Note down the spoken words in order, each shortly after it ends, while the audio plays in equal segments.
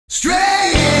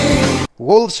Strain!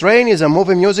 Wolf's Rain is a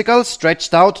movie musical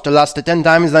stretched out to last 10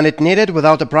 times than it needed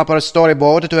without a proper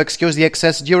storyboard to excuse the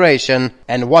excess duration.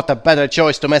 And what a better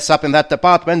choice to mess up in that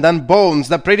department than Bones,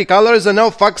 the pretty colors and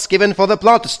no fucks given for the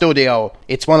plot studio.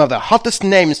 It's one of the hottest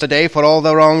names today for all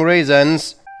the wrong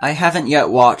reasons. I haven't yet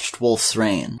watched Wolf's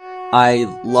Rain.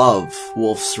 I love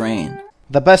Wolf's Rain.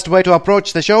 The best way to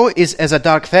approach the show is as a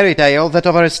dark fairy tale that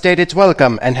overstayed its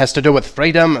welcome and has to do with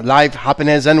freedom, life,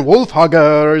 happiness, and wolf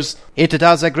huggers. It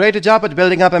does a great job at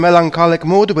building up a melancholic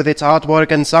mood with its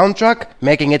artwork and soundtrack,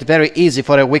 making it very easy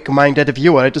for a weak-minded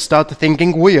viewer to start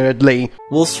thinking weirdly.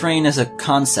 Wolf's Rain is a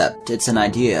concept, it's an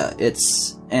idea,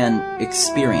 it's an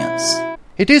experience.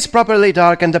 It is properly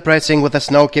dark and depressing, with the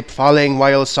snow keep falling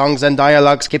while songs and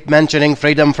dialogues keep mentioning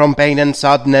freedom from pain and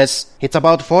sadness. It's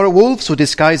about 4 wolves who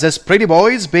disguise as pretty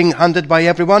boys being hunted by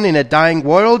everyone in a dying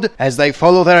world as they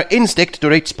follow their instinct to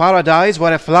reach paradise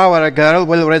where a flower girl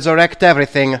will resurrect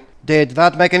everything. Did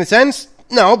that make any sense?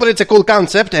 No, but it's a cool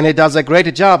concept and it does a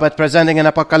great job at presenting an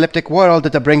apocalyptic world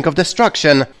at the brink of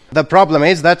destruction. The problem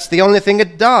is that's the only thing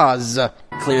it does.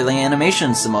 Clearly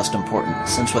animation's the most important,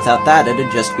 since without that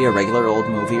it'd just be a regular old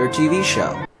movie or TV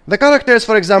show. The characters,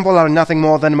 for example, are nothing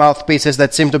more than mouthpieces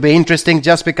that seem to be interesting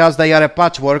just because they are a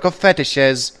patchwork of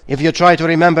fetishes. If you try to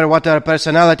remember what their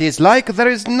personality is like, there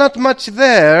is not much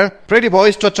there. Pretty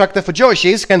boys to attract the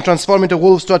fujoshis can transform into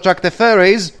wolves to attract the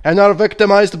furries, and are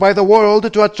victimized by the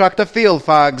world to attract the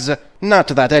feel-fags. Not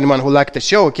that anyone who liked the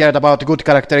show cared about good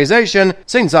characterization,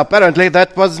 since apparently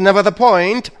that was never the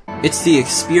point. It's the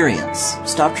experience.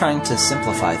 Stop trying to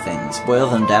simplify things, boil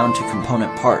them down to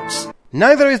component parts.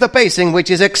 Neither is the pacing,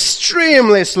 which is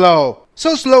extremely slow.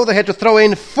 So slow they had to throw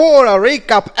in 4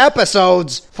 recap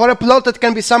episodes for a plot that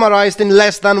can be summarized in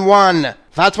less than 1.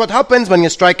 That's what happens when you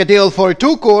strike a deal for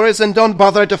 2 cores and don't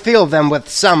bother to fill them with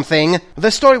something.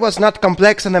 The story was not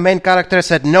complex and the main characters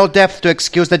had no depth to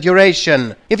excuse the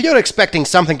duration. If you're expecting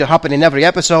something to happen in every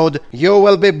episode, you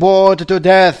will be bored to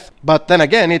death. But then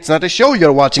again, it's not a show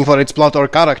you're watching for its plot or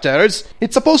characters.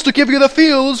 It's supposed to give you the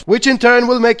feels, which in turn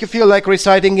will make you feel like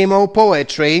reciting emo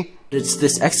poetry. It's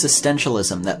this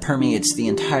existentialism that permeates the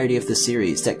entirety of the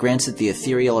series that grants it the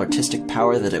ethereal artistic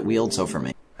power that it wields over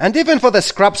me. And even for the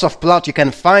scraps of plot you can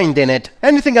find in it,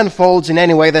 anything unfolds in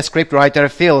any way the scriptwriter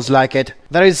feels like it.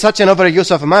 There is such an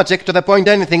overuse of magic to the point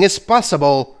anything is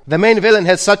possible. The main villain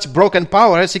has such broken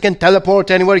powers he can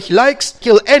teleport anywhere he likes,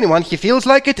 kill anyone he feels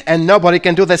like it, and nobody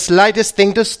can do the slightest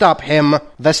thing to stop him.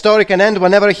 The story can end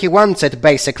whenever he wants it,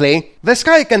 basically. The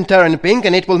sky can turn pink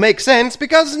and it will make sense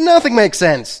because nothing makes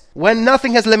sense. When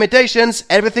nothing has limitations,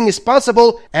 everything is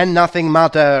possible and nothing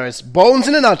matters. Bones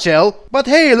in a nutshell. But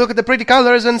hey, look at the pretty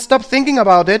colors and stop thinking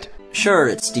about it. Sure,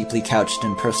 it's deeply couched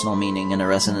in personal meaning and a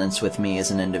resonance with me as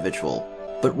an individual.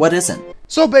 But what isn't?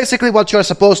 So basically what you're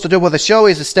supposed to do with the show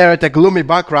is stare at the gloomy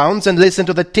backgrounds and listen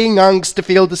to the teen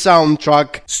angst-filled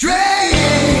soundtrack. Strange!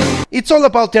 It's all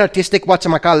about the artistic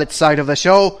whatchamacallit side of the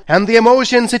show and the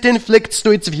emotions it inflicts to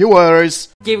its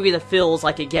viewers. Give you the feels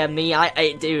like again me,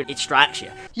 dude, it strikes you.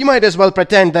 You might as well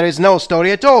pretend there is no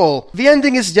story at all. The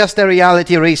ending is just a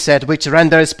reality reset which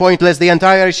renders pointless the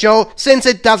entire show since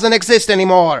it doesn't exist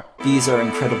anymore. These are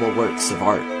incredible works of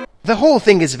art. The whole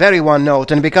thing is very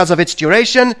one-note, and because of its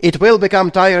duration, it will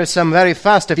become tiresome very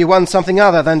fast if you want something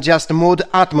other than just mood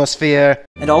atmosphere.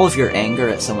 And all of your anger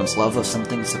at someone's love of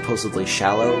something supposedly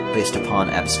shallow, based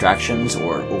upon abstractions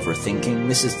or overthinking,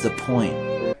 misses the point.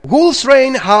 Wolf's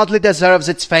Rain hardly deserves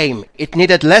its fame. It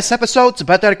needed less episodes,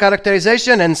 better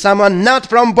characterization, and someone not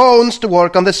from Bones to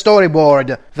work on the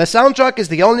storyboard. The soundtrack is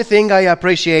the only thing I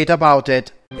appreciate about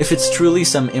it. If it's truly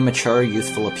some immature,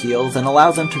 youthful appeal, then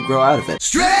allow them to grow out of it.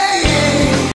 Strange!